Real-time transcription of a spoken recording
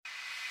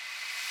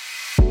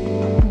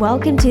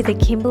Welcome to the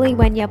Kimberly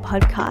Wenya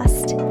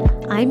podcast.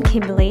 I'm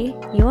Kimberly,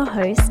 your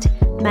host,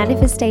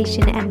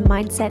 manifestation and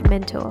mindset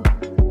mentor.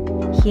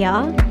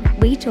 Here,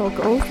 we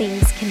talk all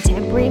things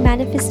contemporary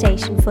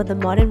manifestation for the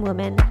modern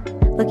woman,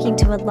 looking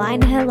to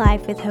align her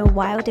life with her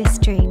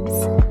wildest dreams.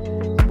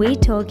 We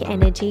talk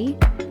energy,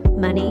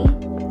 money,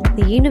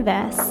 the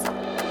universe,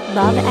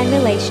 love and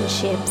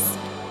relationships,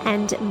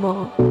 and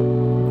more.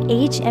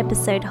 Each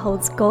episode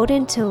holds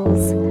golden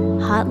tools,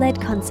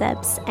 heart-led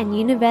concepts, and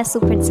universal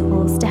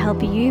principles to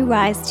help you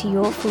rise to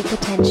your full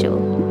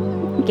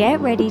potential. Get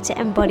ready to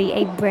embody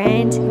a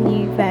brand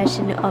new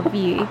version of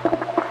you.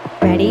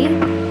 Ready?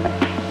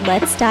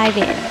 Let's dive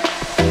in.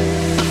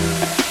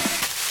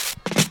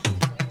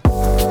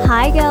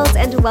 Hi girls,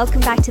 and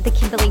welcome back to the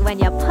Kimberly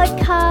Wenya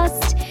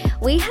podcast.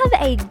 We have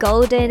a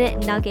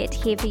golden nugget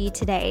here for you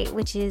today,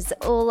 which is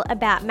all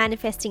about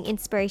manifesting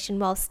inspiration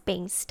whilst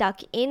being stuck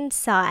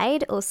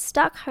inside or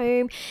stuck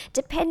home.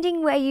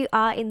 Depending where you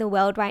are in the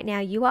world right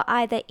now, you are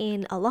either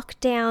in a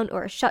lockdown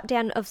or a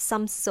shutdown of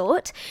some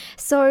sort.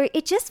 So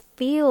it just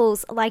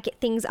feels like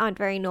things aren't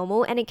very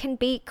normal, and it can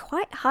be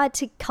quite hard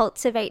to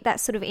cultivate that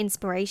sort of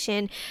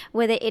inspiration,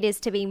 whether it is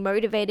to be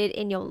motivated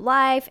in your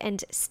life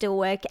and still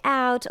work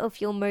out, or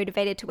feel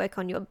motivated to work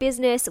on your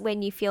business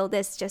when you feel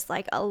there's just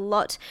like a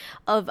lot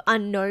of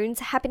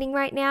unknowns happening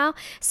right now.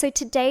 So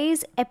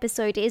today's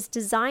episode is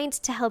designed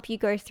to help you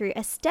go through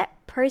a step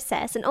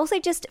process and also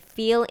just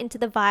feel into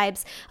the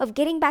vibes of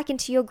getting back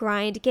into your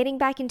grind, getting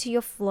back into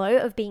your flow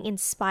of being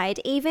inspired,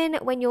 even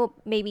when you're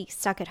maybe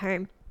stuck at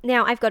home.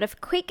 Now, I've got a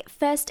quick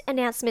first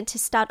announcement to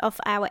start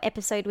off our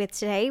episode with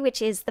today, which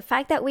is the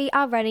fact that we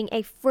are running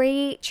a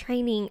free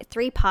training,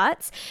 3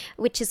 parts,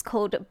 which is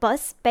called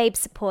Boss Babe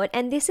Support.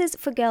 And this is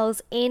for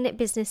girls in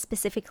business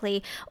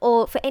specifically,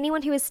 or for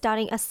anyone who is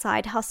starting a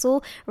side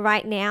hustle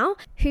right now,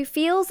 who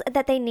feels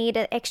that they need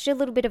an extra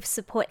little bit of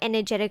support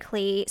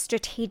energetically,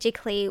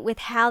 strategically, with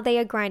how they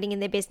are grinding in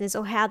their business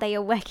or how they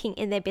are working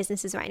in their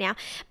businesses right now.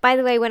 By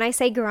the way, when I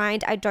say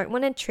grind, I don't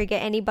want to trigger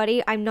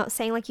anybody. I'm not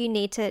saying like you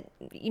need to,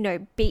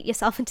 beat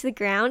yourself into the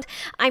ground.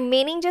 I'm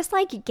meaning just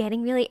like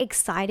getting really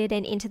excited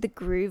and into the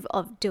groove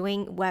of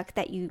doing work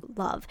that you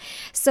love.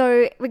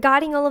 So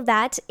regarding all of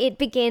that, it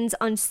begins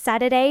on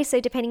Saturday.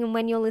 So depending on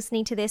when you're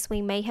listening to this,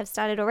 we may have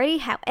started already.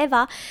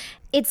 However,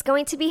 it's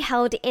going to be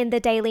held in the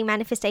Daily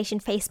Manifestation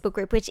Facebook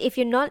group, which if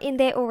you're not in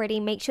there already,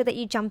 make sure that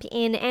you jump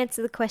in,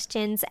 answer the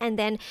questions, and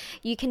then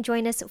you can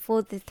join us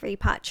for the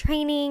 3-part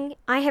training.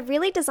 I have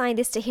really designed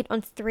this to hit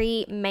on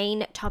 3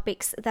 main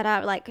topics that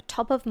are like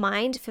top of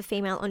mind for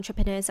female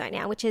entrepreneurs right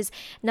now, which is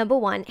number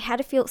 1, how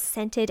to feel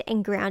centered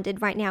and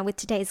grounded right now with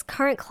today's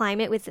current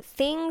climate, with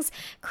things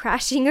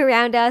crashing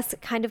around us,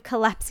 kind of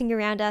collapsing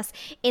around us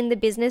in the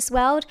business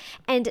world.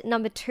 And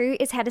number 2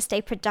 is how to stay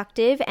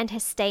productive and to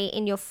stay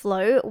in your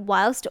flow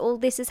whilst all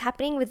this is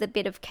happening with a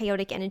bit of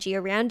chaotic energy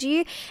around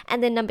you.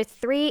 And then number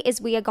 3 is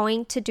we are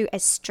going to do a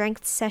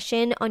strength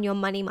session on your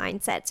money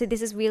mindset. So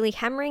this is really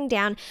hammering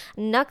down,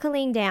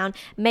 knuckling down,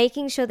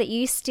 making sure that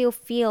you still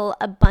feel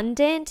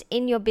abundant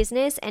in your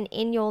business and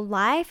in your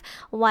life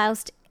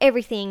whilst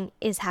everything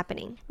is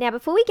happening. Now,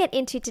 before we get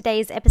into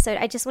today's episode,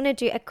 I just want to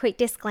do a quick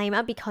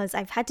disclaimer because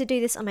I've had to do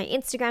this on my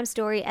Instagram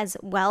story as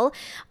well.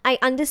 I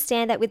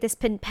understand that with this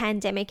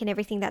pandemic and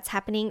everything that's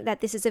happening,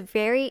 that this is a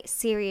very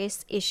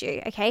serious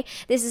issue, okay?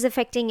 This is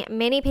affecting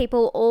many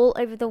people all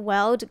over the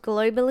world,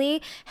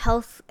 globally,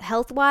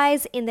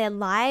 health-wise, in their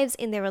lives,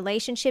 in their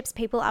relationships.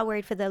 People are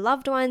worried for their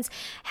loved ones.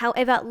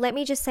 However, let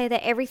me just say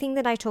that everything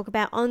that I talk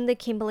about on the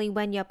Kimberly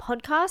Wenya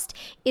podcast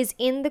is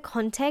in the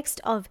context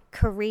of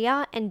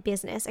career and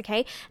business.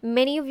 Okay,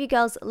 many of you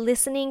girls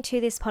listening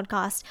to this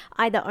podcast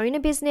either own a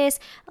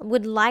business,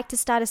 would like to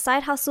start a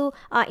side hustle,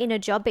 are in a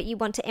job but you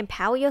want to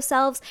empower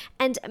yourselves,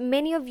 and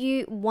many of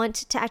you want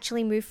to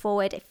actually move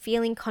forward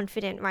feeling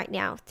confident right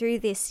now through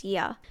this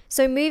year.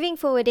 So moving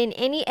forward in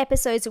any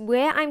episodes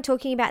where I'm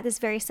talking about this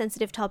very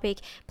sensitive topic,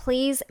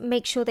 please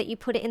make sure that you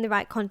put it in the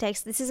right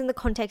context. This is in the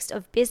context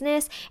of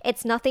business.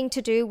 It's nothing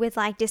to do with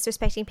like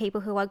disrespecting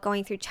people who are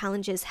going through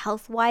challenges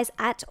health-wise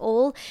at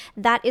all.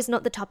 That is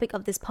not the topic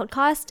of this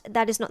podcast.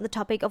 That is not the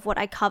topic of what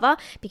I cover,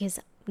 because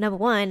number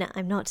 1,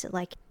 I'm not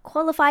like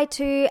qualified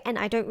to, and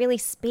I don't really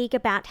speak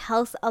about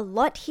health a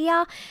lot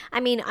here. I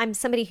mean, I'm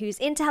somebody who's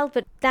into health,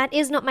 but that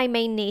is not my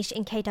main niche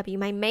in KW.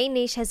 My main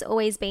niche has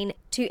always been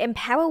to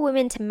empower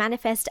women to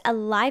manifest a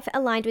life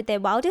aligned with their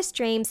wildest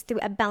dreams through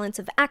a balance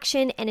of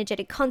action,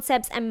 energetic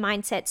concepts, and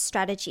mindset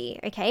strategy,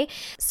 okay?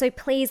 So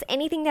please,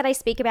 anything that I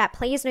speak about,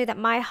 please know that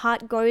my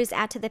heart goes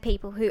out to the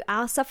people who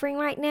are suffering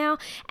right now,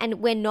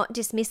 and we're not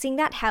dismissing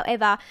that.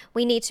 However,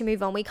 we need to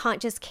move on. We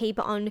can't just keep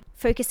on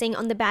focusing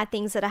on the bad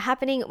things problems that are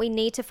happening. We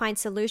need to find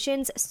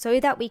solutions so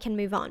that we can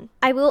move on.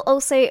 I will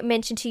also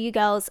mention to you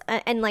girls,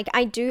 and like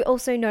I do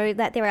also know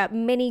that there are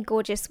many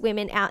gorgeous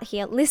women out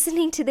here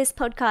listening to this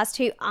podcast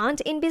who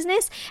aren't in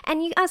business,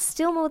 and you are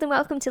still more than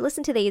welcome to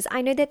listen to these.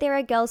 I know that there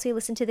are girls who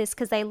listen to this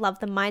because they love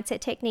the mindset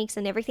techniques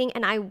and everything,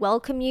 and I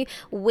welcome you.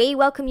 We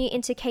welcome you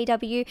into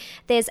KW.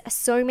 There's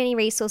so many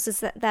resources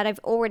that I've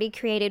already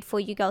created for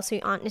you girls who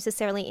aren't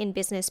necessarily in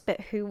business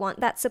but who want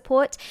that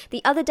support.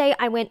 The other day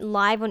I went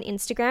live on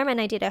Instagram and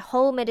I did a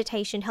whole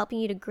meditation helping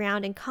you to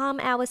ground and calm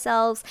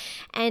ourselves,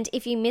 and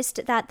if you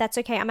missed that, that's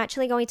okay. I'm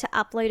actually going to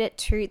upload it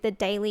to the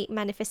Daily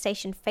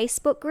Manifestation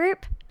Facebook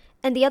group.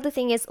 And the other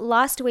thing is,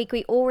 last week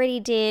we already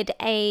did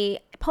a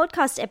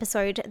podcast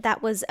episode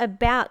that was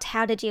about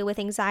how to deal with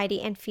anxiety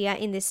and fear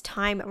in this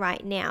time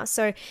right now.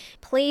 So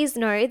please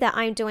know that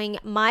I'm doing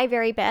my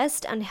very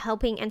best on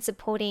helping and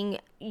supporting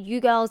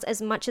you girls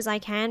as much as I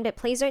can, but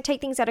please don't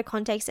take things out of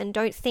context and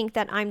don't think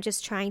that I'm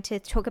just trying to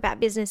talk about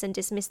business and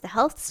dismiss the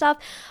health stuff.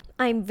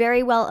 I'm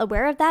very well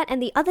aware of that.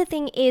 And the other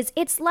thing is,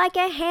 it's like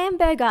a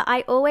hamburger.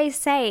 I always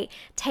say,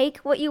 take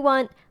what you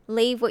want,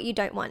 leave what you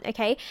don't want,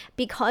 okay?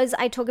 Because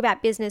I talk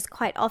about business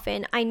quite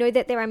often, I know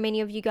that there are many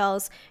of you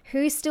girls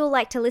who still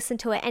like to listen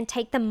to it and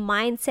take the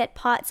mindset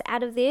parts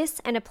out of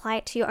this and apply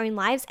it to your own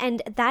lives.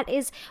 And that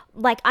is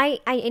like, I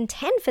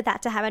intend for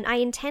that to happen. I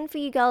intend for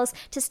you girls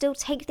to still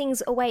take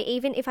things away,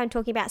 even if I'm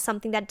talking about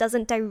something that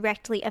doesn't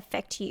directly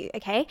affect you,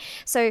 okay?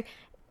 So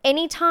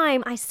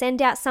anytime I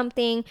send out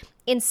something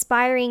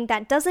inspiring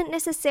that doesn't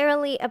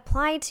necessarily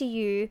apply to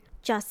you,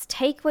 just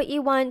take what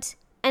you want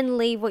and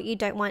leave what you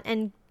don't want,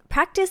 and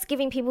practice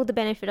giving people the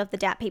benefit of the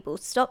doubt, people.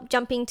 Stop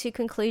jumping to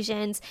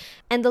conclusions.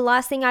 And the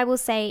last thing I will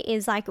say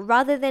is, like,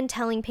 rather than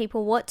telling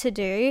people what to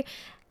do,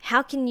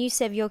 how can you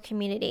serve your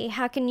community?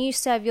 How can you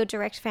serve your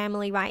direct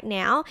family right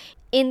now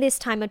in this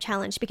time of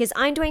challenge? Because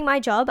I'm doing my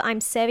job,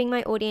 I'm serving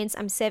my audience,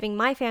 I'm serving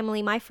my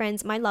family, my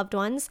friends, my loved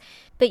ones,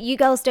 but you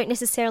girls don't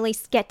necessarily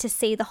get to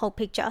see the whole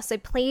picture. So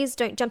please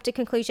don't jump to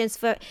conclusions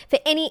for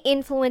any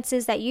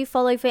influencers that you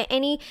follow, for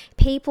any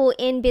people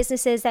in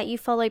businesses that you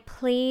follow.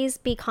 Please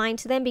be kind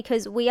to them,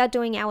 because we are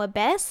doing our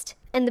best.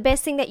 And the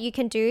best thing that you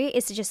can do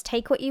is to just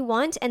take what you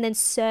want and then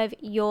serve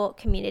your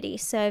community,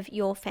 serve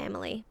your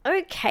family.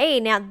 Okay,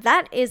 now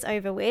that is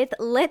over with.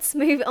 Let's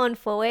move on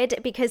forward,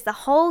 because the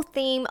whole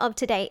theme of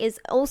today is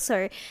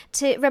also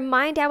to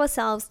remind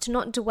ourselves to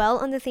not dwell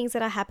on the things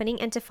that are happening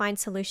and to find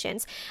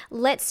solutions.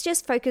 Let's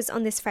just focus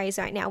on this phrase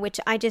right now, which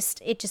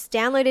it just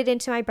downloaded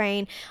into my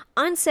brain.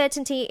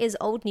 Uncertainty is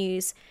old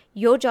news.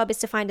 Your job is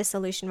to find a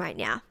solution right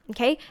now,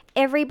 okay?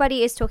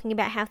 Everybody is talking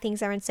about how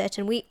things are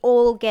uncertain. We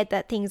all get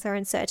that things are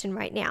uncertain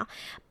right now.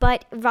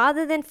 But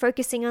rather than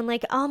focusing on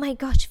like, oh my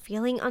gosh,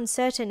 feeling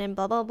uncertain and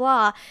blah, blah,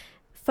 blah,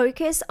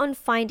 focus on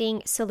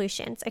finding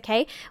solutions,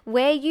 okay?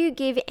 Where you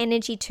give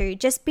energy to,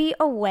 just be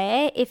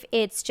aware if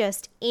it's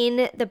just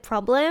in the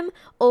problem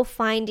or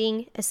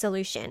finding a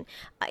solution.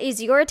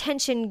 Is your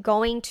attention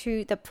going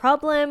to the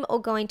problem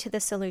or going to the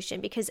solution?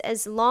 Because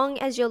as long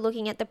as you're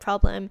looking at the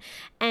problem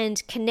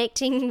and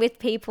connecting with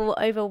people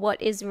over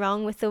what is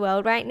wrong with the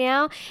world right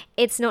now,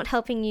 it's not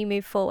helping you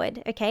move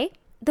forward, okay?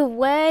 The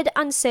word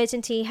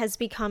uncertainty has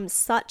become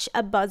such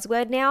a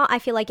buzzword now. I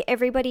feel like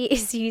everybody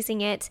is using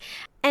it,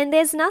 and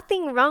there's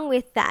nothing wrong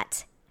with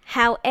that.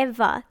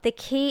 However, the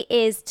key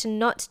is to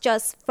not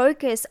just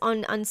focus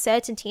on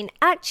uncertainty and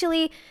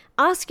actually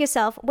ask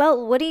yourself,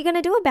 well, what are you going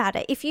to do about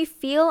it? If you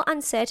feel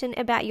uncertain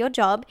about your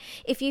job,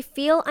 if you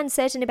feel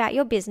uncertain about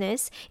your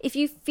business, if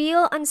you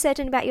feel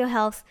uncertain about your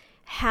health,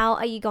 how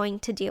are you going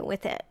to deal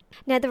with it?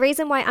 Now, the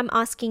reason why I'm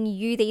asking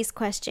you these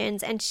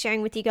questions and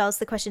sharing with you girls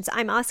the questions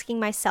I'm asking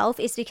myself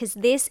is because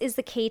this is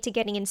the key to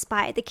getting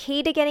inspired. The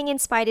key to getting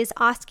inspired is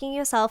asking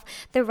yourself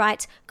the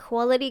right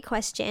quality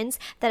questions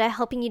that are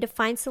helping you to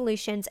find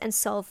solutions and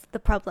solve the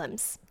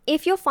problems.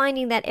 If you're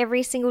finding that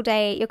every single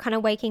day you're kind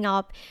of waking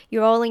up,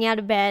 you're rolling out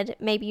of bed,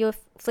 maybe you're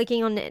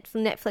flicking on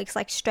Netflix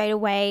like straight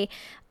away,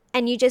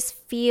 and you just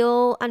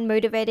feel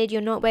unmotivated,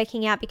 you're not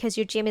working out because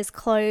your gym is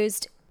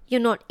closed, you're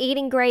not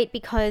eating great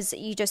because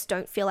you just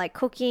don't feel like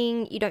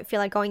cooking, you don't feel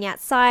like going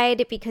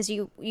outside because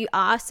you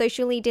are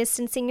socially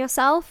distancing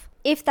yourself.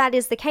 If that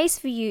is the case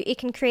for you, it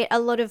can create a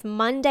lot of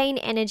mundane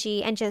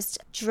energy and just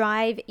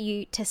drive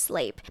you to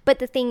sleep. But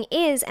the thing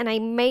is, and I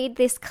made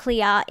this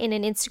clear in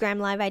an Instagram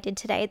live I did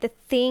today, the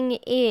thing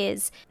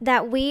is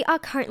that we are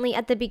currently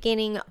at the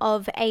beginning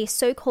of a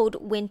so-called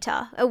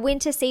winter, a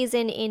winter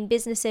season in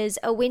businesses,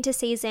 a winter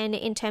season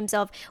in terms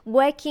of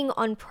working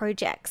on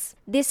projects.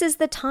 This is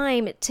the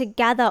time to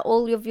gather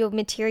all of your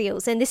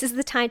materials, and this is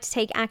the time to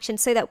take action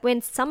so that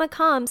when summer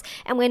comes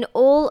and when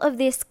all of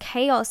this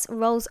chaos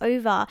rolls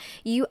over,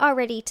 you are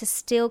ready to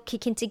still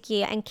kick into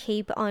gear and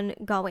keep on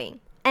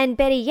going. And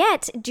better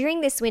yet,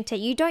 during this winter,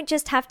 you don't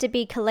just have to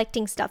be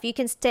collecting stuff. You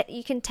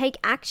can take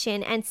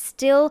action and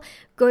still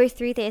go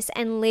through this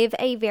and live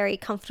a very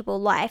comfortable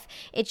life.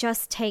 It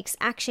just takes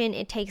action.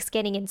 It takes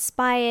getting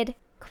inspired.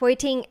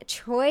 Quoting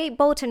Troy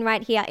Bolton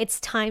right here, it's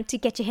time to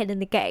get your head in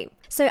the game.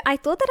 So I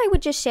thought that I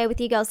would just share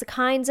with you girls the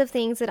kinds of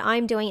things that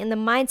I'm doing and the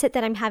mindset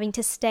that I'm having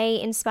to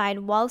stay inspired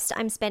whilst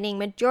I'm spending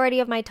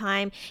majority of my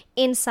time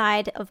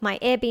inside of my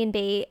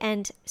Airbnb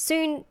and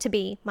soon to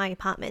be my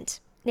apartment.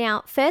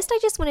 Now, first I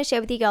just want to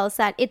share with you girls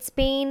that it's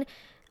been,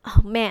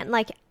 oh man,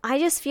 like I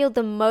just feel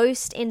the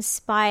most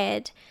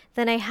inspired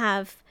that I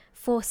have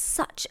for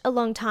such a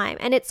long time.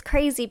 And it's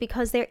crazy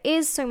because there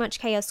is so much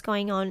chaos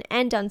going on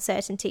and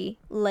uncertainty,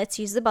 let's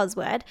use the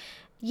buzzword.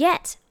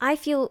 Yet I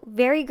feel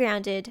very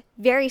grounded,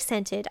 very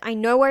centered. I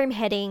know where I'm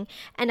heading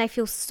and I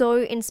feel so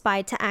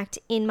inspired to act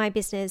in my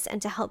business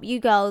and to help you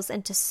girls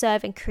and to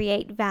serve and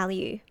create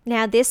value.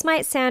 Now, this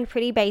might sound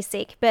pretty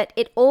basic, but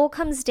it all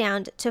comes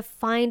down to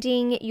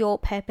finding your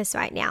purpose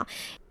right now.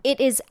 It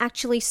is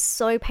actually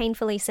so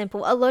painfully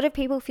simple. A lot of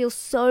people feel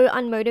so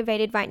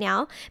unmotivated right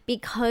now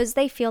because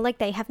they feel like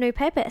they have no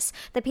purpose.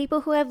 The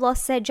people who have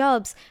lost their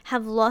jobs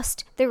have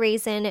lost the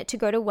reason to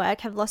go to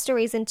work, have lost a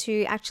reason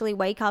to actually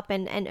wake up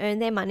and earn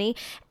their money,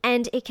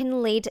 and it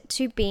can lead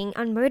to being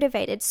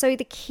unmotivated. So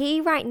the key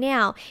right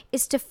now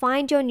is to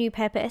find your new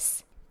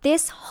purpose.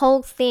 This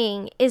whole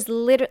thing is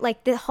literally,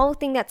 like the whole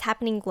thing that's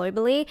happening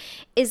globally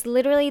is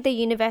literally the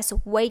universe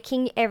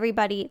waking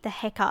everybody the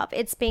heck up.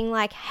 It's being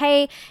like,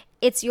 hey,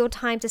 it's your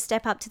time to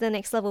step up to the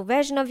next level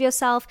version of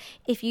yourself.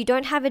 If you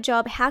don't have a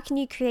job, how can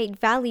you create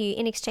value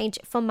in exchange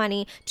for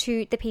money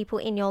to the people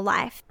in your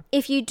life?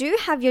 If you do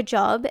have your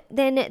job,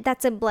 then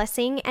that's a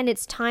blessing and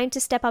it's time to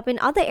step up in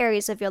other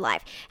areas of your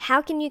life.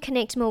 How can you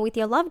connect more with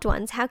your loved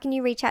ones? How can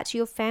you reach out to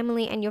your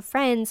family and your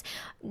friends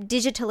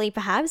digitally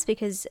perhaps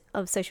because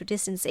of social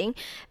distancing?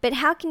 But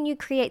how can you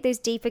create those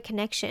deeper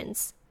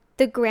connections?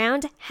 The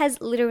ground has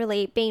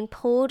literally been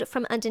pulled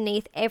from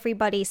underneath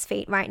everybody's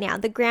feet right now.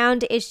 The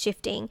ground is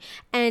shifting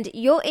and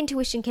your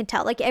intuition can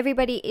tell, like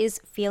everybody is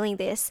feeling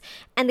this.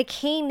 And the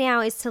key now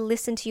is to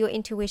listen to your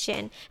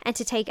intuition and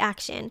to take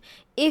action.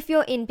 If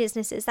you're in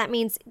businesses, that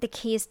means the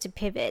key is to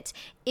pivot.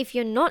 If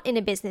you're not in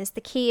a business,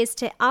 the key is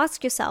to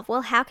ask yourself,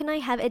 well, how can I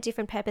have a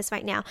different purpose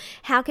right now?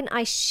 How can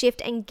I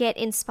shift and get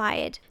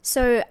inspired?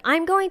 So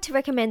I'm going to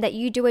recommend that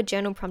you do a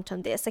journal prompt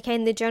on this, okay?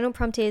 And the journal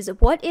prompt is,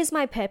 what is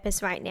my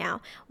purpose right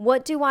now?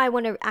 What do I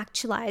want to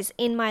actualize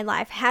in my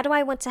life? How do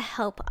I want to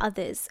help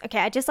others? Okay,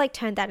 I just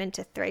turned that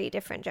into 3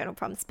 different journal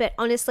prompts. But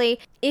honestly,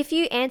 if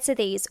you answer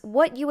these,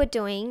 what you are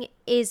doing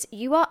is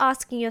you are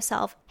asking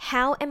yourself,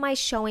 how am I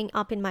showing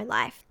up in my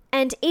life?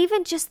 And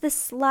even just the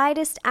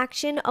slightest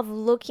action of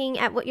looking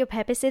at what your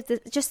purpose is,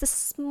 just the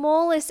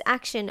smallest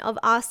action of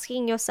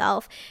asking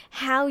yourself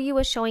how you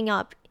are showing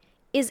up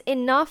is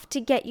enough to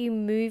get you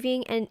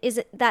moving. And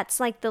that's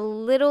like the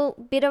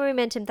little bit of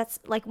momentum that's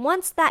like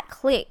once that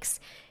clicks,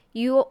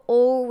 you are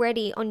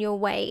already on your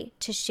way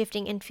to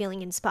shifting and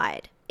feeling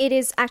inspired. It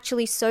is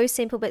actually so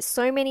simple, but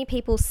so many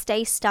people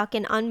stay stuck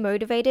and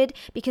unmotivated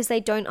because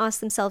they don't ask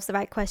themselves the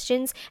right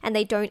questions and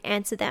they don't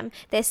answer them.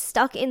 They're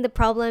stuck in the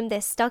problem,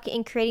 they're stuck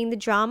in creating the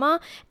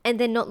drama, and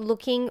they're not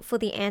looking for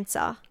the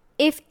answer.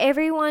 If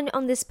everyone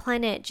on this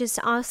planet just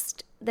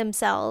asked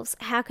themselves,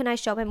 how can I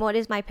show up and what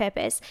is my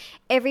purpose?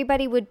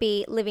 Everybody would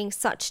be living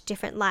such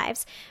different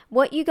lives.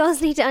 What you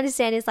guys need to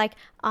understand is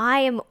I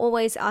am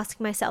always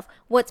asking myself,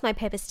 what's my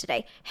purpose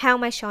today? How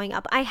am I showing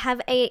up? I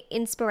have a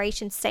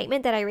inspiration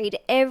statement that I read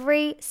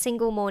every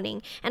single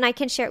morning and I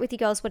can share it with you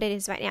girls what it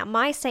is right now.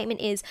 My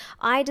statement is,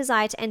 I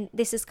desire to, and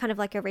this is kind of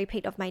like a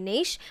repeat of my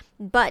niche,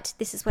 but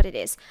this is what it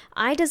is.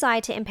 I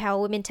desire to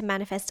empower women to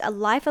manifest a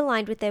life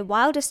aligned with their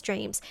wildest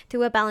dreams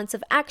through a balance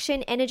of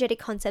action, energetic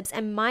concepts,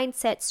 and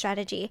mindset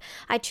strategy.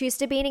 I choose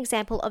to be an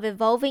example of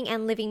evolving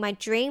and living my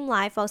dream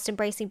life whilst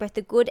embracing both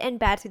the good and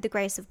bad through the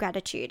grace of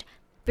gratitude.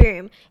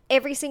 Boom.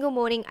 Every single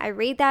morning I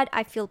read that,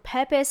 I feel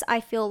purpose,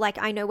 I feel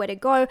like I know where to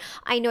go,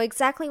 I know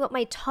exactly what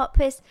my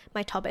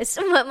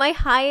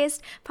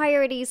highest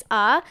priorities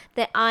are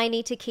that I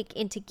need to kick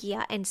into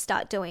gear and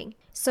start doing.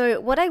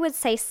 So what I would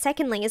say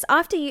secondly is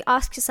after you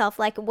ask yourself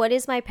what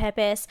is my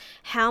purpose?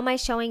 How am I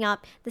showing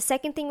up? The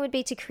second thing would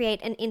be to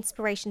create an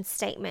inspiration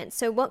statement.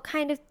 So what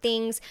kind of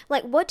things,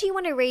 what do you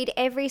want to read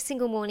every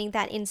single morning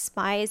that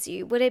inspires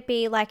you? Would it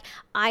be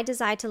I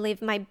desire to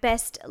live my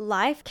best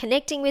life,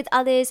 connecting with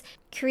others,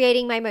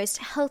 creating my most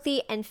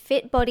healthy and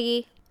fit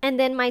body? And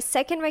then my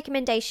second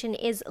recommendation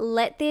is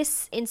let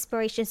this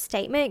inspiration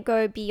statement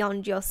go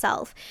beyond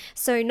yourself.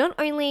 So not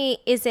only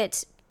is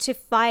it to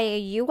fire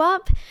you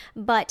up,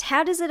 but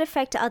how does it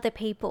affect other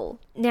people?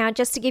 Now,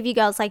 just to give you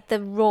girls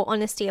the raw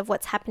honesty of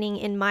what's happening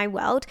in my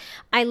world,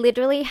 I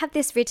literally have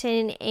this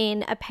written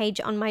in a page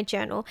on my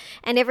journal,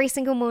 and every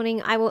single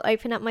morning I will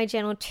open up my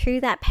journal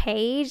to that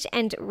page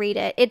and read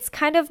it. It's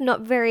kind of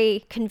not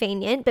very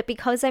convenient, but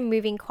because I'm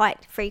moving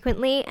quite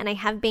frequently, and I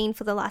have been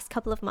for the last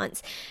couple of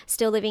months,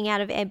 still living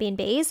out of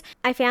Airbnbs,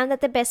 I found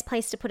that the best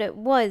place to put it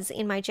was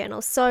in my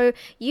journal. So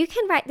you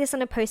can write this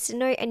on a post-it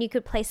note and you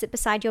could place it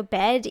beside your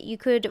bed. You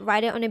could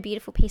write it on a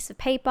beautiful piece of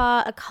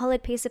paper, a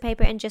colored piece of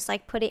paper, and just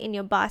put it in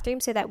your bathroom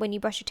so that when you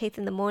brush your teeth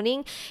in the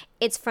morning,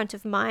 it's front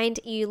of mind.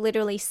 You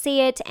literally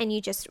see it and you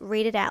just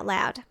read it out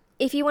loud.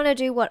 if you want to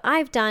do what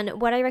I've done,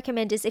 what I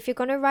recommend is if you're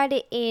going to write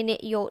it in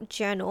your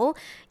journal,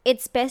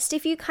 it's best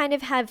if you kind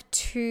of have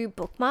 2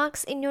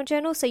 bookmarks in your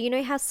journal. So you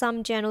know how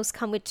some journals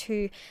come with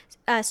 2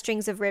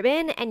 strings of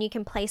ribbon and you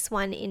can place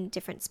one in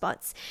different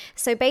spots.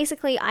 So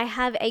basically I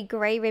have a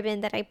gray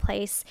ribbon that I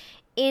place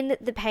in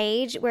the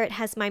page where it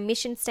has my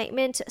mission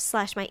statement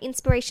 / my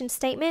inspiration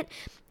statement.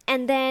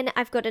 And then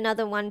I've got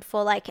another one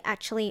for like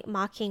actually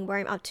marking where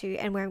I'm up to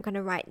and where I'm going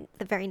to write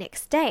the very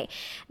next day.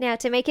 Now,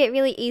 to make it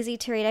really easy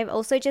to read, I've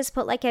also just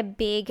put like a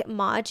big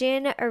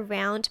margin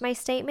around my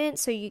statement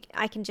so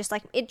I can just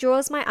like, it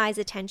draws my eye's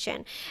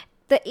attention.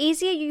 The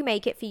easier you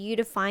make it for you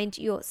to find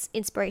your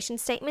inspiration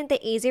statement, the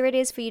easier it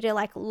is for you to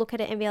like look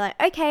at it and be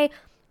like, okay,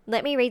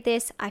 let me read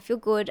this. I feel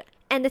good.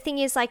 And the thing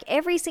is, like,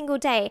 every single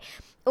day,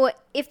 or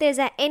if there's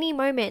at any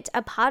moment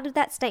a part of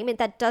that statement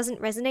that doesn't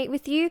resonate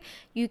with you,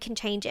 you can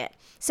change it.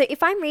 So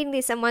if I'm reading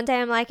this and one day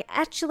I'm like,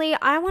 actually,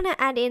 I want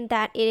to add in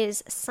that it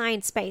is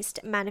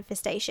science-based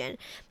manifestation,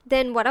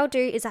 then what I'll do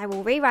is I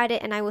will rewrite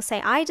it and I will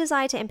say, I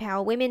desire to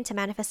empower women to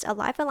manifest a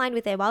life aligned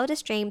with their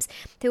wildest dreams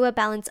through a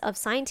balance of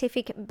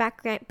scientific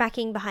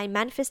backing behind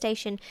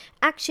manifestation,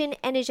 action,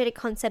 energetic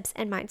concepts,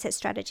 and mindset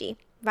strategy.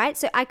 Right?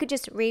 So I could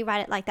just rewrite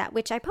it like that,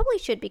 which I probably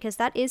should because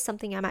that is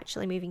something I'm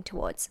actually moving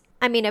towards.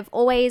 I mean, I've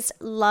always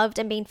loved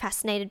and been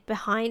fascinated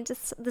behind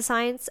the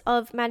science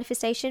of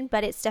manifestation,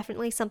 but it's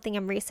definitely something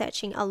I'm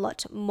researching a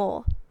lot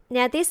more.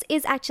 Now, this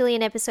is actually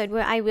an episode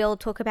where I will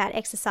talk about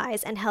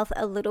exercise and health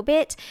a little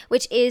bit,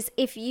 which is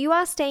if you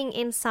are staying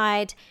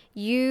inside,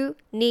 you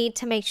need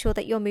to make sure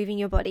that you're moving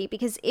your body,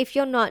 because if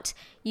you're not,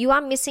 you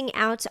are missing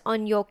out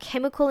on your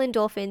chemical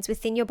endorphins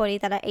within your body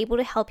that are able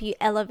to help you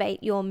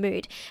elevate your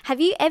mood. Have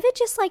you ever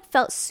just like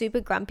felt super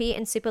grumpy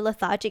and super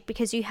lethargic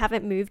because you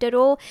haven't moved at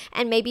all,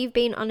 and maybe you've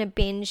been on a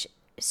binge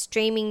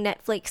streaming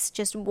Netflix,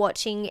 just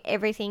watching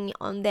everything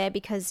on there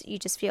because you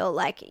just feel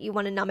like you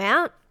want to numb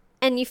out?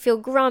 And you feel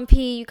grumpy,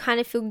 you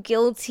kind of feel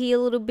guilty a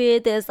little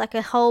bit. There's like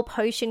a whole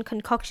potion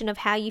concoction of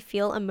how you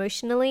feel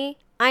emotionally.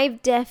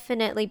 I've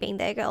definitely been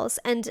there, girls.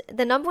 And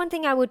the number one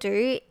thing I will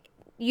do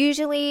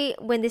usually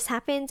when this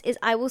happens is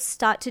I will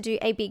start to do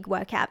a big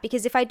workout,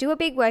 because if I do a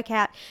big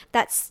workout,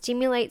 that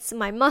stimulates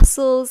my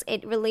muscles.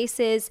 It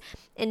releases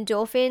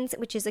endorphins,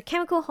 which is a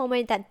chemical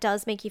hormone that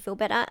does make you feel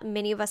better.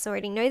 Many of us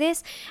already know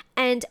this.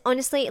 And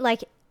honestly,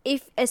 like,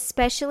 if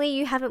especially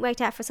you haven't worked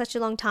out for such a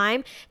long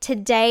time,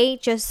 today,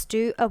 just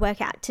do a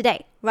workout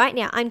today, right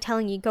now. I'm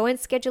telling you, go and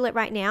schedule it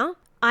right now.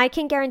 I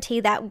can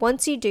guarantee that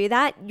once you do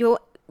that, you're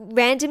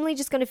randomly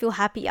just going to feel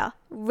happier.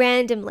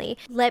 Randomly.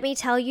 Let me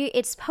tell you,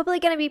 it's probably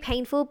going to be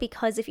painful,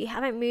 because if you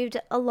haven't moved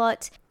a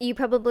lot, you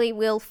probably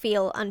will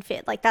feel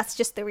unfit. Like, that's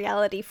just the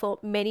reality for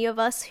many of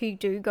us who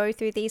do go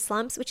through these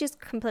slumps, which is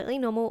completely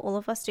normal. All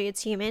of us do.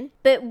 It's human.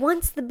 But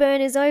once the burn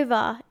is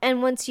over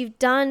and once you've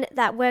done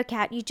that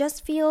workout, you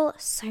just feel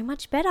so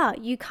much better.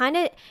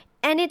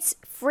 And it's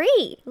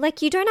free.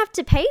 Like, you don't have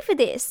to pay for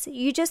this.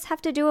 You just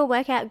have to do a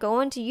workout. Go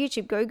onto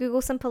YouTube, go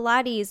Google some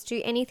Pilates,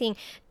 do anything.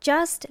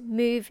 Just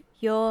move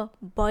your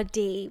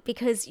body,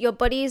 because your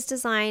body is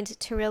designed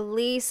to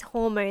release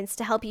hormones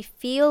to help you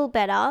feel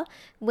better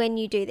when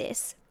you do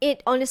this.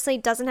 It honestly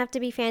doesn't have to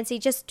be fancy.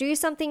 Just do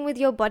something with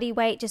your body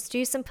weight. Just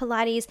do some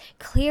Pilates.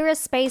 Clear a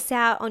space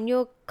out on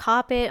your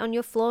carpet, on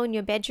your floor, in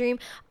your bedroom.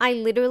 I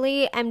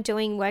literally am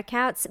doing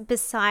workouts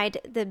beside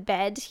the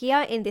bed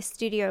here in this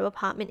studio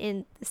apartment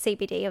in the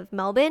CBD of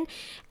Melbourne.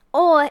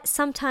 Or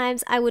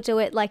sometimes I will do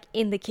it like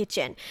in the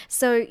kitchen.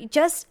 So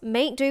just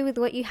make do with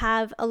what you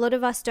have. A lot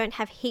of us don't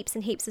have heaps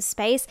and heaps of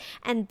space,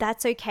 and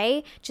that's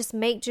okay. Just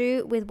make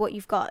do with what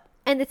you've got.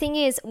 And the thing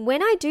is,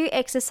 when I do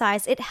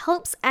exercise, it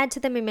helps add to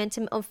the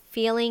momentum of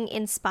feeling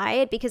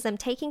inspired, because I'm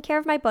taking care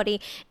of my body.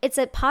 It's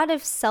a part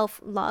of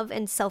self-love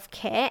and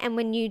self-care. And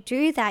when you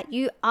do that,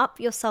 you up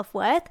your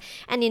self-worth.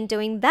 And in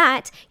doing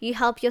that, you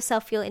help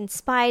yourself feel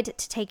inspired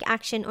to take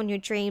action on your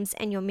dreams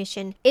and your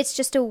mission. It's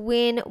just a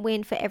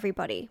win-win for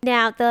everybody.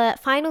 Now, the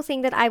final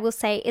thing that I will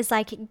say is,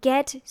 like,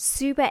 get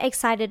super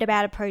excited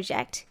about a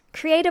project.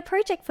 Create a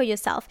project for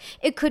yourself.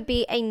 It could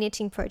be a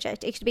knitting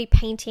project. It could be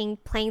painting,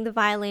 playing the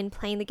violin,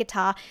 playing the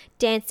guitar,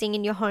 dancing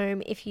in your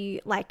home if you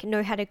like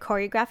know how to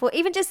choreograph, or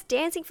even just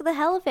dancing for the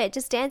hell of it,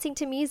 just dancing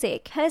to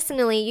music.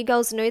 Personally, you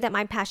girls know that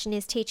my passion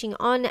is teaching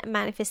on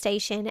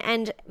manifestation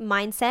and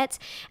mindset.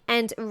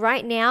 And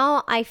right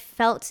now, I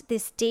felt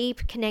this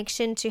deep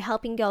connection to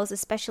helping girls,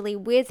 especially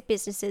with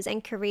businesses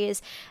and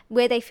careers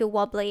where they feel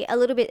wobbly, a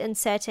little bit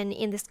uncertain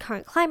in this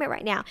current climate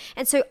right now.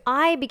 And so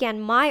I began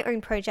my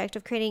own project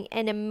of creating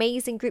an amazing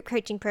group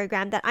coaching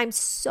program that I'm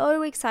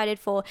so excited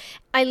for.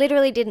 I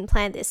literally didn't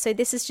plan this, so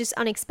this is just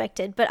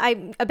unexpected, but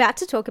I'm about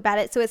to talk about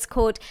it. So it's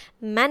called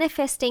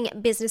Manifesting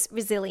Business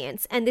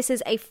Resilience, and this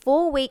is a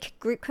 4-week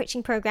group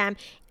coaching program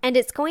And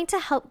it's going to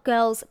help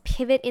girls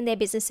pivot in their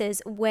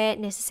businesses where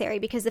necessary,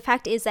 because the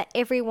fact is that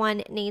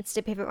everyone needs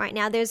to pivot right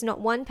now. There's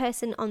not one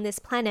person on this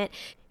planet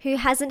who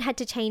hasn't had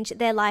to change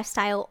their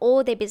lifestyle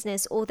or their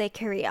business or their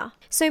career.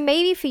 So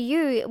maybe for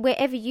you,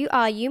 wherever you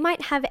are, you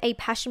might have a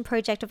passion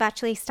project of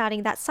actually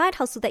starting that side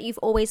hustle that you've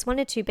always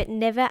wanted to, but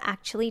never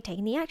actually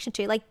taken the action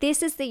to. Like,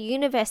 this is the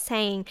universe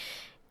saying,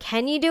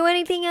 can you do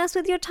anything else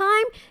with your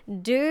time?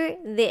 Do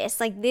this.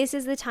 Like, this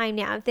is the time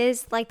now. If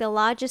there's like the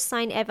largest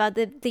sign ever,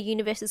 the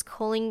universe is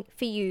calling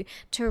for you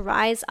to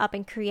rise up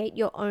and create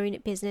your own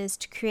business,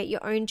 to create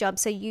your own job,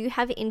 so you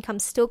have income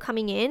still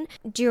coming in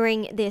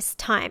during this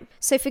time.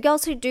 So for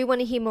girls who do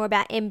want to hear more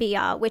about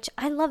MBR, which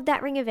I love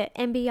that ring of it,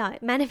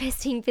 MBR,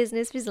 Manifesting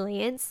Business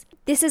Resilience,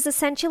 this is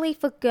essentially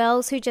for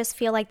girls who just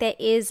feel like there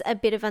is a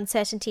bit of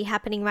uncertainty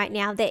happening right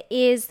now. There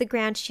is the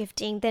ground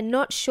shifting. They're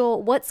not sure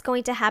what's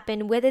going to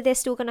happen, whether they're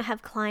still going to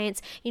have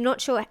clients. You're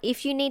not sure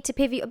if you need to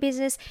pivot your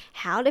business,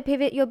 how to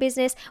pivot your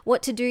business,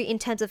 what to do in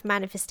terms of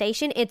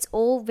manifestation. It's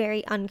all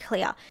very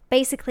unclear.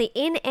 Basically,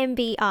 in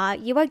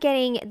MBR, you are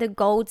getting the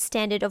gold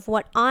standard of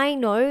what I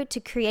know to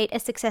create a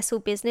successful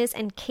business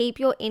and keep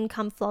your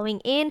income flowing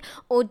in,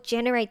 or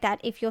generate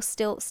that if you're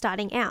still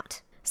starting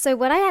out. So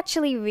what I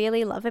actually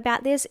really love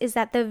about this is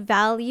that the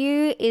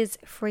value is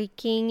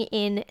freaking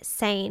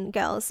insane,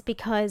 girls,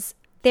 because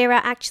there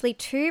are actually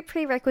 2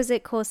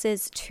 prerequisite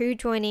courses to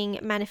joining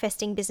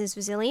Manifesting Business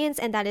Resilience,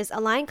 and that is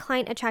Aligned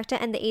Client Attractor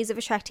and the Ease of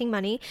Attracting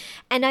Money.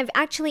 And I've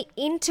actually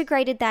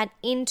integrated that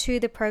into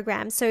the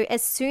program. So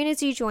as soon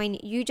as you join,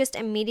 you just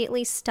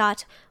immediately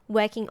start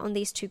working on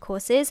these 2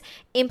 courses,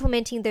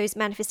 implementing those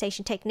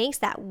manifestation techniques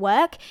that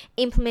work,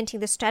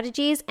 implementing the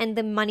strategies and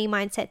the money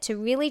mindset to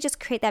really just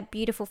create that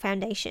beautiful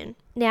foundation.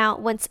 Now,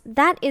 once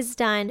that is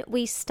done,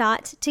 we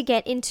start to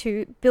get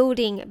into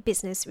building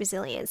business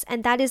resilience,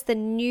 and that is the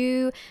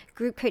new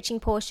group coaching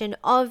portion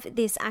of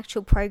this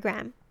actual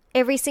program.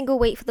 Every single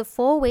week for the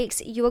 4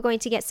 weeks, you are going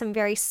to get some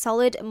very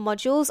solid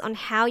modules on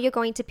how you're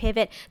going to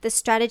pivot, the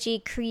strategy,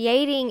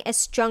 creating a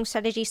strong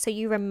strategy so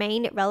you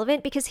remain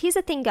relevant. Because here's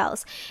the thing,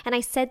 girls, and I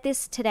said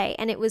this today,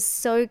 and it was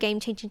so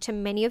game-changing to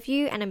many of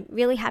you, and I'm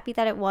really happy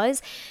that it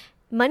was.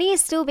 Money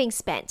is still being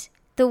spent.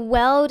 The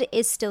world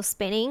is still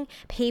spinning.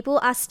 People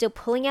are still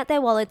pulling out their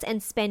wallets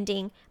and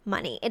spending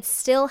money. It's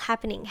still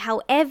happening.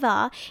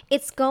 However,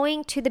 it's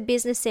going to the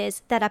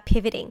businesses that are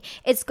pivoting.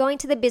 It's going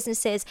to the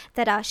businesses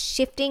that are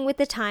shifting with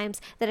the times,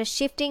 that are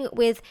shifting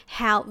with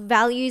how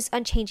values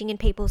are changing in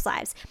people's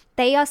lives.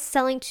 They are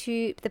selling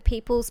to the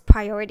people's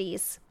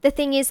priorities. The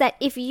thing is that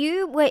if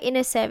you were in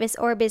a service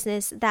or a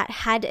business that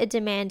had a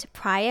demand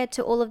prior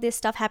to all of this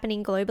stuff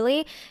happening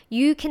globally,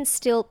 you can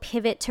still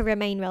pivot to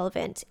remain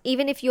relevant.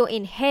 Even if you're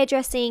in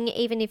hairdressing,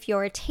 even if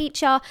you're a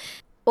teacher,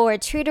 or a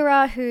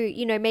tutorer who,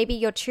 maybe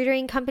your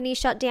tutoring company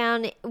shut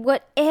down,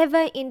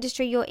 whatever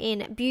industry you're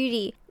in,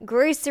 beauty,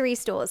 grocery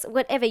stores,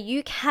 whatever,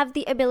 you have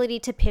the ability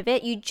to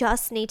pivot. You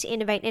just need to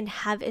innovate and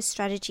have a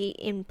strategy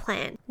in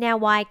plan. Now,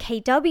 why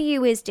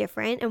KW is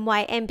different and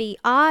why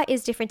MBR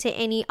is different to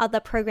any other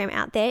program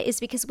out there is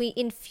because we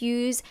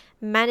infuse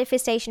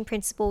manifestation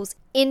principles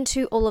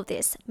into all of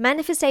this.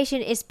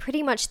 Manifestation is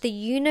pretty much the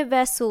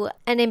universal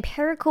and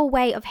empirical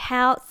way of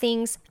how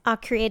things are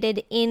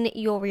created in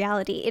your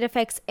reality. It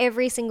affects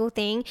every single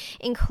thing,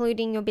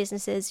 including your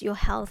businesses, your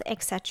health,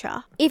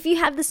 etc. If you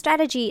have the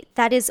strategy,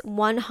 that is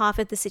one half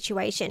of the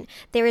situation.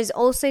 There is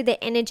also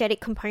the energetic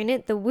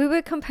component, the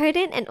woo-woo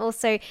component, and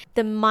also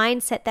the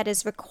mindset that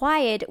is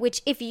required,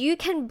 which if you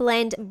can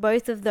blend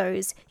both of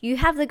those, you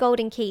have the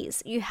golden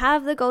keys. You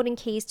have the golden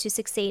keys to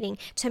succeeding,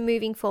 to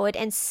moving forward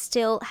and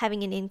still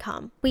having an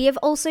income. We have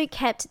also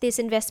kept this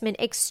investment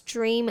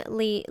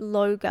extremely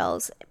low,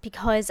 girls,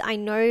 because I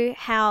know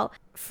how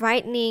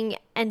frightening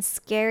and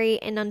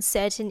scary and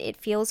uncertain it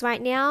feels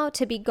right now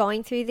to be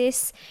going through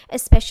this,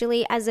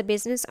 especially as a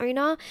business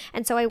owner.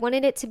 And so I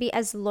wanted it to be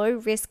as low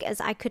risk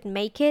as I could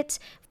make it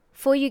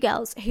for you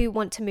girls who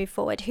want to move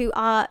forward, who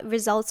are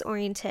results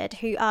oriented,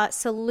 who are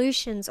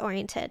solutions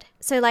oriented.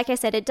 So like I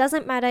said, it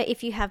doesn't matter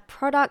if you have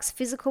products,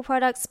 physical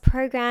products,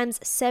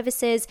 programs,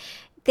 services.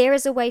 There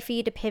is a way for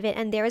you to pivot,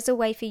 and there is a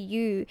way for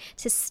you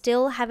to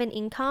still have an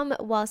income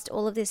whilst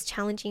all of these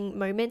challenging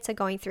moments are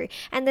going through.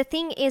 And the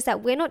thing is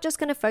that we're not just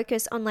going to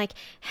focus on like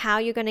how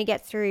you're going to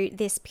get through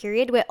this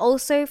period. We're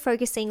also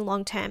focusing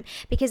long term,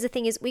 because the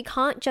thing is we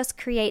can't just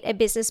create a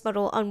business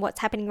model on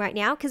what's happening right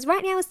now, because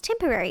right now is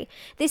temporary.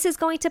 This is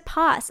going to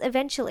pass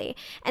eventually.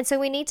 And so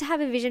we need to have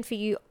a vision for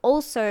you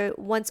also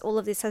once all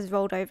of this has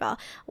rolled over.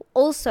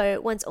 Also,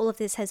 once all of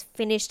this has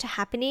finished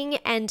happening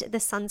and the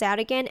sun's out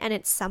again and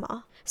it's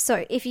summer.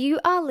 So if you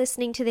are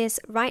listening to this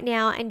right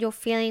now and you're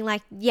feeling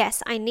like,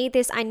 yes, I need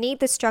this, I need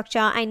the structure,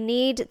 I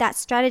need that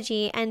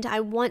strategy, and I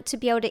want to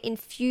be able to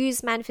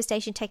infuse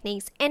manifestation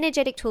techniques,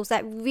 energetic tools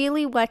that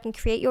really work and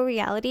create your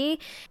reality,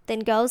 then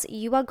girls,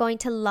 you are going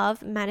to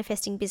love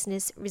Manifesting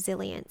Business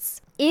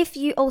Resilience. If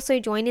you also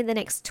join in the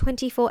next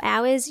 24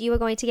 hours, you are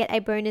going to get a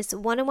bonus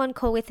one-on-one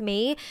call with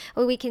me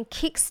where we can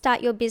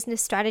kickstart your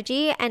business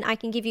strategy and I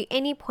can give you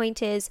any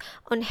pointers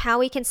on how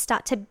we can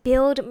start to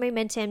build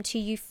momentum to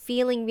you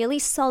feeling really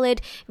solid,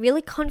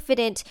 really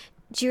confident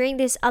during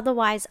this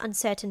otherwise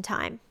uncertain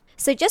time.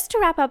 So just to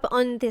wrap up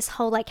on this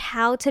whole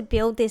how to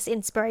build this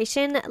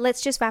inspiration,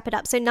 let's just wrap it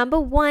up. So number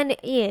one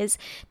is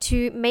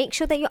to make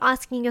sure that you're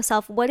asking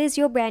yourself, what is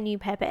your brand new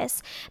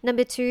purpose?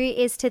 Number two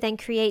is to then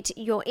create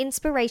your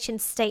inspiration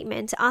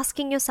statement,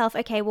 asking yourself,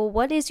 okay, well,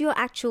 what is your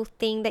actual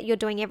thing that you're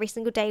doing every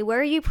single day? Where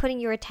are you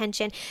putting your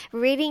attention?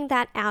 Reading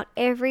that out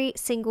every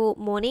single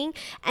morning.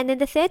 And then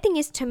the third thing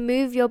is to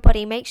move your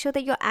body. Make sure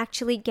that you're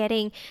actually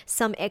getting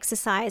some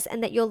exercise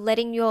and that you're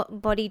letting your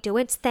body do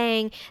its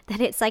thing, that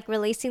it's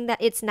releasing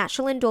that it's natural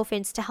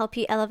endorphins to help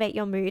you elevate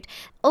your mood.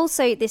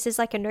 Also, this is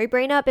a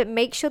no-brainer, but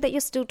make sure that you're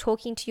still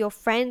talking to your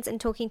friends and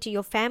talking to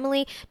your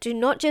family. Do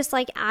not just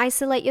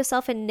isolate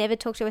yourself and never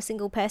talk to a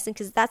single person,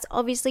 because that's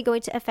obviously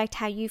going to affect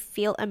how you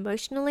feel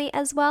emotionally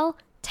as well.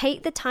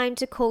 Take the time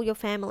to call your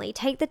family,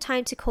 take the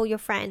time to call your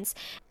friends.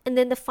 And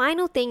then the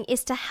final thing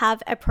is to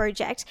have a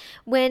project.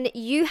 When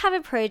you have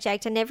a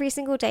project and every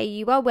single day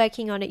you are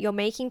working on it, you're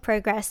making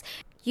progress,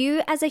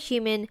 you as a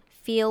human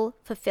feel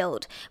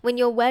fulfilled. When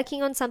you're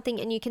working on something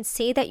and you can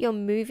see that you're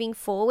moving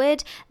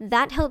forward,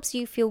 that helps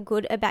you feel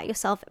good about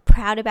yourself,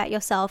 proud about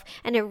yourself,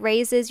 and it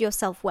raises your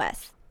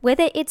self-worth.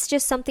 Whether it's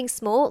just something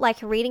small,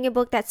 like reading a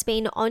book that's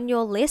been on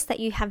your list that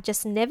you have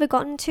just never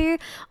gotten to,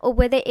 or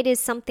whether it is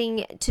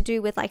something to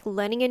do with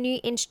learning a new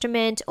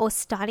instrument or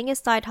starting a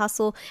side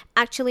hustle,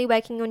 actually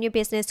working on your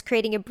business,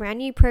 creating a brand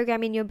new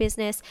program in your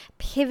business,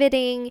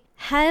 pivoting,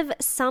 have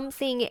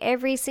something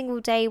every single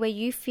day where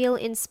you feel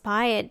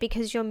inspired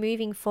because you're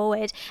moving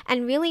forward,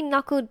 and really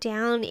knuckle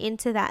down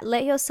into that.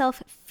 Let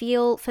yourself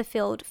feel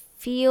fulfilled.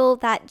 Feel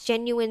that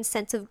genuine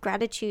sense of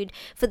gratitude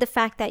for the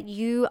fact that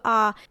you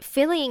are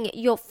filling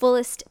your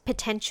fullest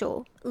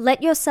potential.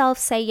 Let yourself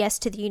say yes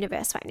to the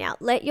universe right now.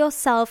 Let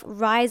yourself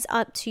rise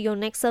up to your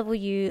next level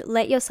you.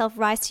 Let yourself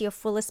rise to your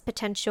fullest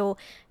potential.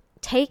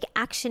 Take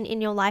action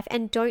in your life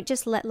and don't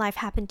just let life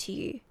happen to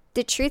you.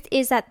 The truth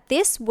is that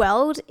this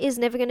world is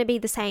never going to be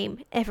the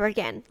same ever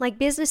again.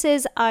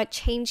 Businesses are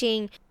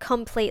changing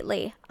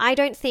completely. I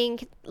don't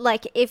think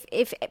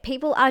if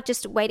people are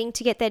just waiting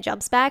to get their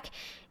jobs back,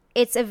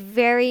 it's a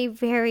very,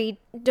 very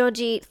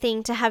dodgy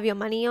thing to have your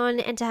money on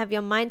and to have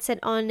your mindset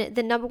on.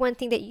 The number one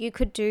thing that you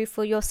could do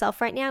for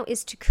yourself right now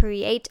is to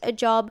create a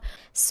job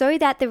so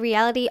that the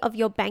reality of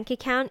your bank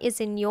account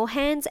is in your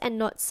hands and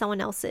not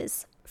someone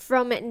else's.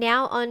 From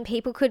now on,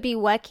 people could be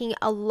working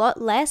a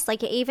lot less.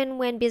 Even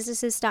when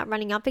businesses start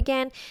running up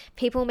again,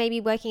 people may be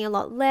working a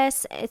lot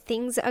less.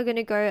 Things are going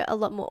to go a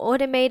lot more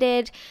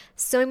automated.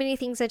 So many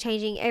things are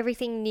changing.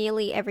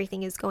 Nearly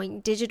everything is going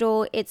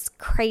digital. It's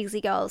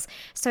crazy, girls.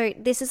 So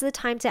this is the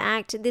time to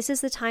act. This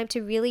is the time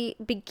to really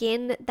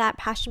begin that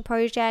passion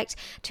project,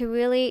 to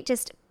really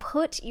just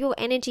put your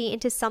energy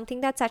into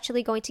something that's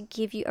actually going to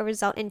give you a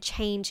result and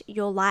change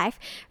your life,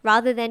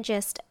 rather than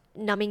just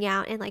numbing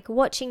out and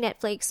watching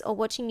Netflix or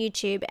watching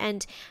YouTube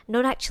and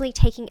not actually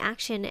taking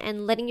action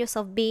and letting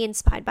yourself be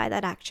inspired by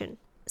that action.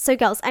 So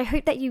girls, I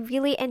hope that you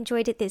really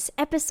enjoyed this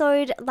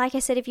episode. Like I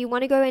said, if you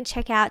want to go and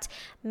check out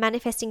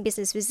Manifesting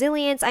Business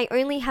Resilience, I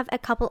only have a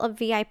couple of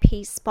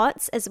VIP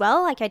spots as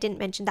well. I didn't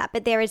mention that,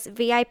 but there is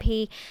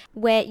VIP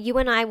where you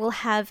and I will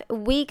have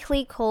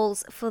weekly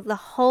calls for the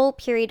whole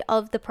period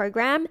of the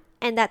program.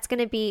 And that's going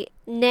to be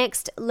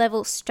next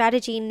level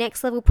strategy,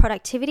 next level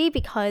productivity,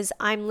 because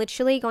I'm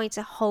literally going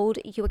to hold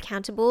you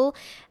accountable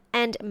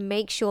and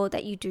make sure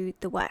that you do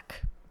the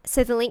work.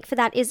 So the link for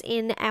that is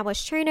in our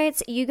show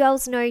notes. You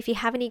girls know if you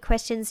have any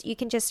questions, you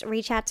can just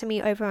reach out to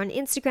me over on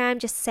Instagram.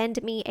 Just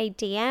send me a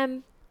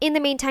DM. In the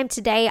meantime,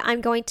 today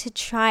I'm going to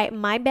try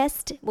my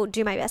best. Well,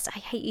 do my best. I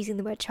hate using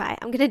the word try.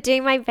 I'm going to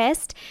do my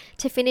best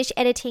to finish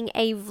editing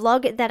a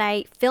vlog that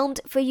I filmed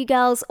for you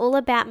girls, all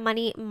about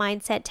money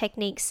mindset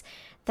techniques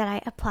that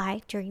I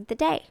apply during the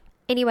day.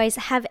 Anyways,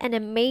 have an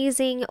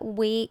amazing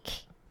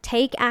week.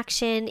 Take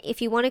action. If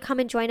you want to come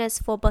and join us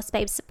for Boss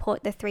Babe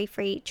Support, the 3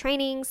 free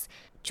trainings,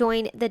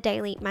 join the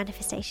daily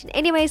manifestation.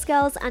 Anyways,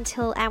 girls,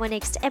 until our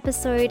next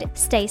episode,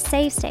 stay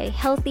safe, stay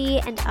healthy,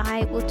 and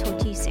I will talk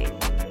to you soon.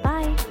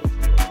 Bye.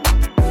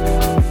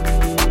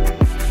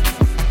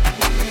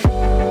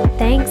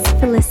 Thanks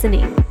for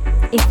listening.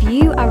 If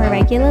you are a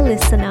regular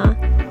listener,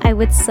 I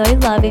would so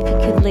love if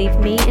you could leave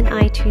me an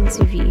iTunes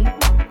review.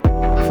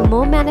 For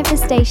more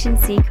manifestation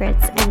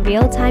secrets and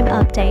real-time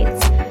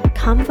updates,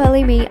 come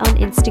follow me on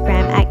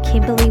Instagram at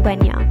Kimberly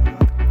Wenya.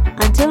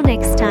 Until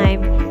next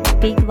time,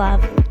 big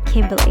love,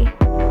 Kimberly.